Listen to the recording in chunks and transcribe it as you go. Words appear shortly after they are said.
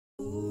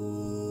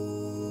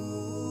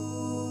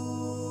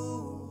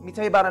Let me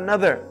tell you about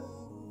another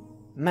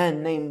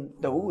man named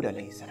Dawood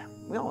alayhi salam.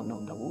 We all know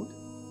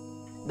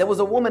Dawood. There was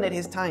a woman at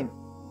his time.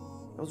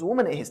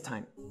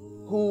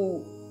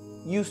 Who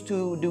used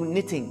to do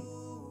knitting.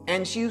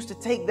 And she used to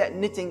take that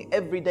knitting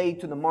every day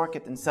to the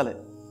market and sell it.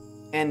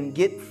 And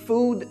get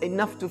food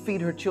enough to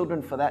feed her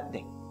children for that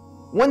day.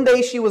 One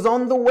day she was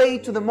on the way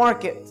to the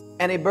market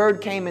and a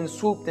bird came and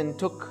swooped and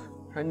took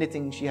her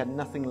knitting. She had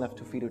nothing left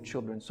to feed her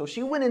children. So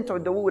she went into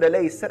Dawood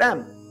alayhi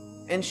salam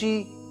and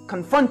she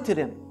confronted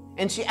him.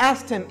 And she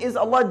asked him, is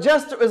Allah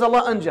just or is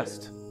Allah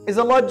unjust? Is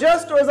Allah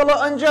just or is Allah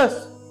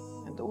unjust?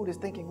 And Dawood is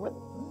thinking, what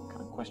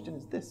kind of question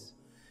is this?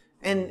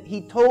 And she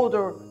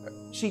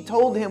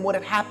told him what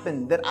had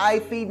happened, that I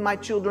feed my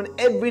children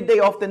every day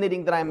off the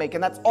knitting that I make,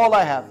 and that's all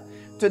I have.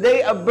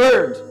 Today a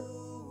bird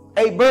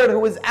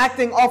who is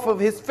acting off of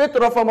his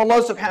fitrah from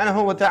Allah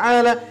subhanahu wa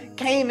ta'ala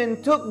came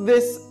and took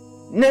this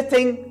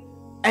knitting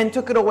and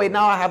took it away.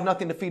 Now I have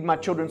nothing to feed my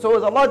children. So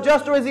is Allah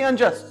just or is He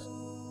unjust?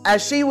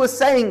 As she was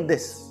saying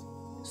this,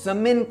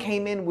 some men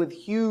came in with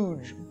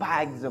huge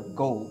bags of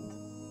gold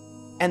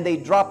and they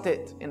dropped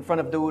it in front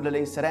of Dawood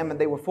alayhi salam, and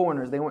they were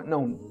foreigners, they weren't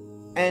known.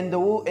 And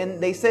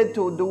they said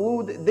to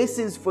Dawood, this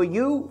is for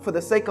you, for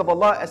the sake of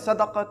Allah, as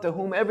sadaqah to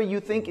whomever you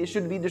think it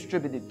should be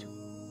distributed to.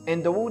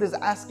 And Dawood is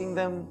asking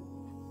them,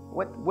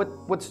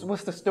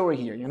 what's the story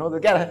here? You know, there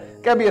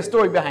gotta be a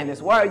story behind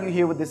this. Why are you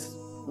here with this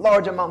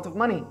large amount of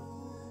money?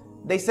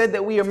 They said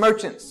that we are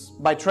merchants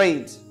by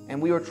trade,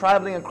 and we were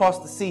traveling across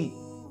the sea.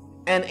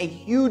 And a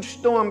huge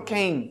storm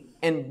came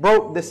and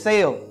broke the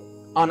sail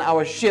on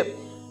our ship,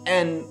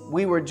 and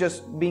we were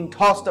just being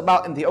tossed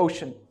about in the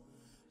ocean.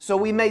 So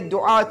we made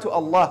dua to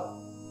Allah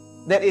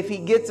that if He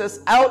gets us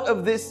out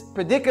of this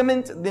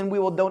predicament, then we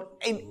will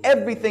donate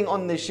everything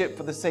on this ship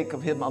for the sake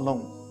of Him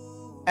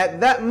alone. At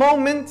that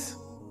moment,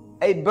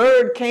 a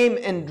bird came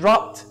and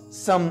dropped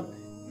some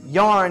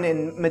yarn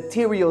and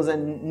materials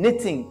and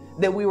knitting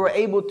that we were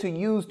able to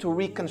use to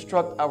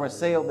reconstruct our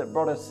sail that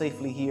brought us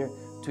safely here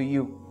to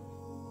you.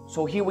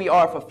 So here we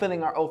are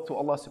fulfilling our oath to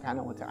Allah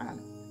subhanahu wa ta'ala.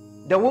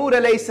 Dawood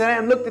alayhi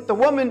salam looked at the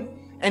woman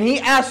and he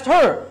asked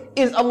her,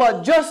 is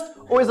Allah just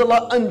or is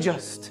Allah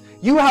unjust?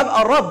 You have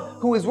a Rabb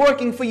who is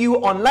working for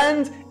you on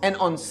land and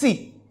on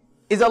sea.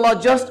 Is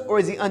Allah just or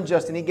is He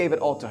unjust? And he gave it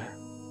all to her.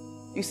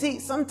 You see,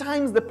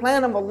 sometimes the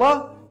plan of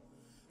Allah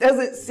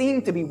doesn't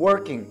seem to be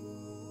working.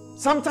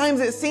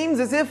 Sometimes it seems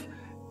as if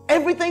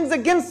everything's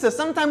against us.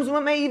 Sometimes we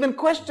may even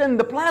question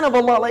the plan of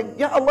Allah, like,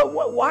 Ya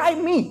Allah, why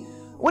me?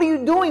 What are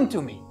you doing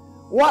to me?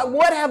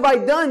 What have I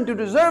done to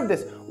deserve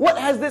this? What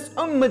has this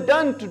ummah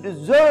done to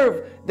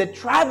deserve the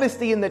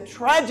travesty and the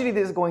tragedy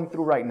that is going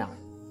through right now?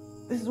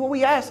 This is what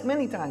we ask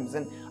many times,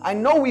 and I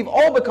know we've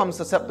all become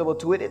susceptible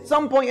to it at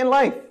some point in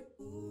life.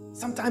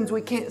 Sometimes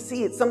we can't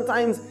see it.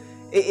 Sometimes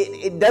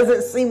it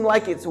doesn't seem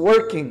like it's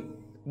working.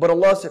 But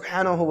Allah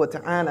subhanahu wa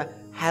ta'ala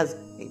has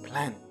a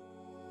plan.